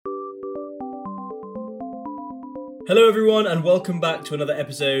Hello everyone and welcome back to another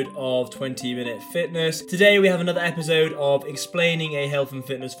episode of 20 Minute Fitness. Today we have another episode of explaining a health and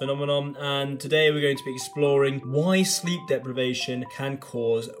fitness phenomenon, and today we're going to be exploring why sleep deprivation can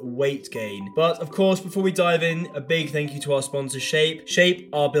cause weight gain. But of course, before we dive in, a big thank you to our sponsor Shape. Shape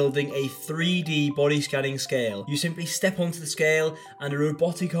are building a 3D body scanning scale. You simply step onto the scale and a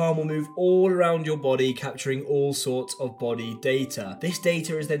robotic arm will move all around your body, capturing all sorts of body data. This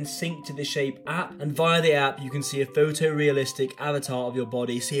data is then synced to the Shape app, and via the app you can see a photorealistic avatar of your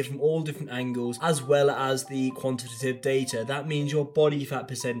body, see it from all different angles, as well as the quantitative data. That means your body fat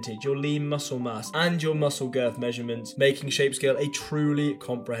percentage, your lean muscle mass, and your muscle girth measurements, making ShapeScale a truly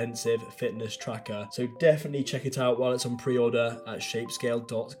comprehensive fitness tracker. So definitely check it out while it's on pre-order at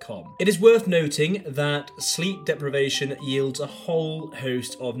shapescale.com. It is worth noting that sleep deprivation yields a whole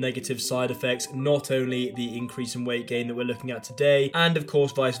host of negative side effects, not only the increase in weight gain that we're looking at today, and of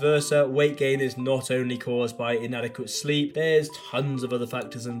course vice versa. Weight gain is not only caused by inadequate sleep, there's tons of other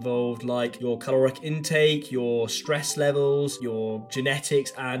factors involved, like your caloric intake, your stress levels, your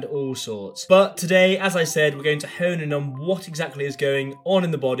genetics, and all sorts. But today, as I said, we're going to hone in on what exactly is going on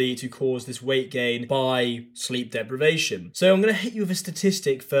in the body to cause this weight gain by sleep deprivation. So I'm going to hit you with a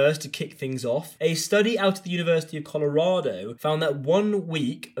statistic first to kick things off. A study out of the University of Colorado found that 1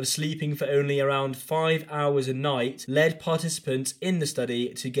 week of sleeping for only around 5 hours a night led participants in the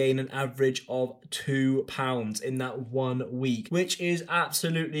study to gain an average of 2 pounds in that 1 week, which is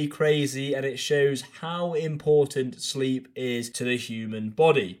absolutely crazy, and it shows how important sleep is to the human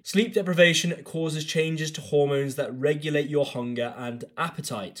body. Sleep deprivation causes changes to hormones that regulate your hunger and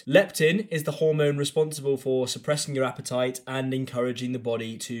appetite. Leptin is the hormone responsible for suppressing your appetite and encouraging the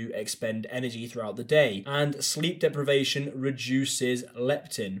body to expend energy throughout the day, and sleep deprivation reduces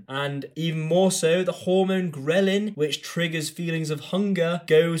leptin. And even more so, the hormone ghrelin, which triggers feelings of hunger,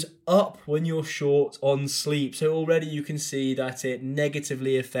 goes up when you're short on sleep. So already you can see that it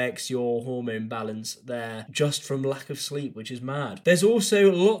negatively affects your hormone balance there just from lack of sleep, which is mad. There's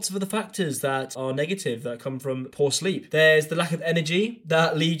also lots of other factors that are negative that come from poor sleep. There's the lack of energy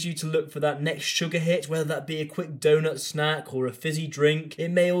that leads you to look for that next sugar hit, whether that be a quick donut snack or a fizzy drink. It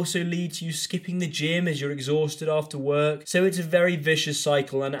may also lead to you skipping the gym as you're exhausted after work. So it's a very vicious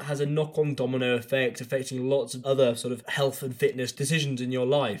cycle, and it has a knock-on domino effect affecting lots of other sort of health and fitness decisions in your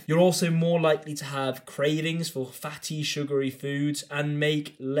life. You're also more likely to have cravings for fatty, sugary foods and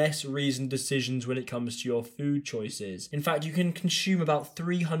make less reasoned decisions when it comes to your food choices. In fact, you can consume about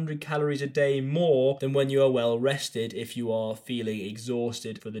 300 calories a day more than when you are well rested if you are feeling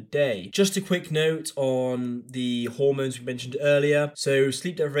exhausted for the day. Just a quick note on the hormones we mentioned earlier. So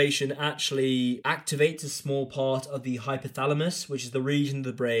sleep deprivation actually activates a small part of the hypothalamus, which is the region of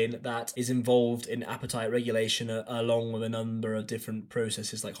the brain that is involved in appetite regulation, along with a number of different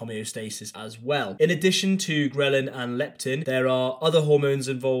processes like homeostasis as well. In addition to ghrelin and leptin, there are other hormones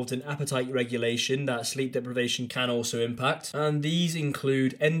involved in appetite regulation that sleep deprivation can also impact, and these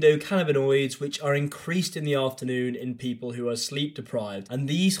include endocannabinoids, which are increased in the afternoon in people who are sleep deprived, and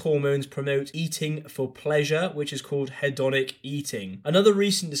these hormones promote eating for pleasure, which is called hedonic eating. Another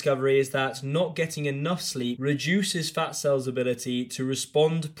recent discovery is that not getting enough sleep reduces fat cells' ability to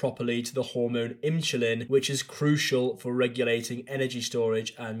respond properly to the hormone insulin, which is crucial for regulating energy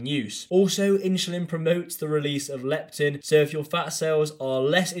storage and use. Also, insulin promotes the release of leptin, so if your fat cells are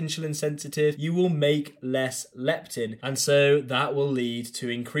less insulin sensitive, you will make less leptin, and so that will lead to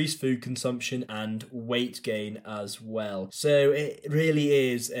increased food consumption and weight gain as well. So it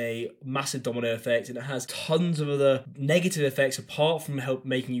really is a massive domino effect, and it has tons of other negative effects apart from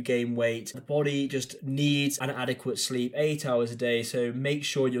making you gain weight. The body just needs an adequate sleep, 8 hours a day, so make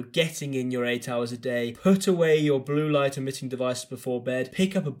sure you're getting in your 8 hours a day. Put away your blue light emitting devices before bed.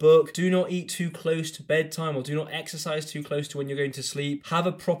 Pick up a book. Do not eat too close to bedtime, or do not exercise too close to when you're going to sleep. Have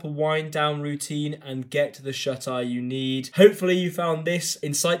a proper wind down routine and get the shut-eye you need. Hopefully you found this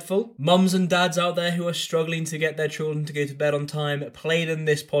insightful. Mums and dads out there who are struggling to get their children to go to bed on time, play them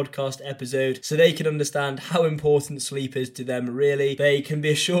this podcast episode so they can understand how important sleep is to them. Really, they can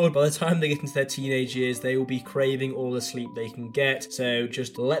be assured by the time they get into their teenage years, they will be craving all the sleep they can get. So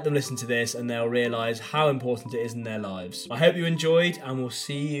just let them listen to this and they'll realise how important it is in their lives. I hope you enjoyed, and we'll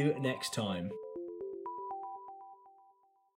see you next time.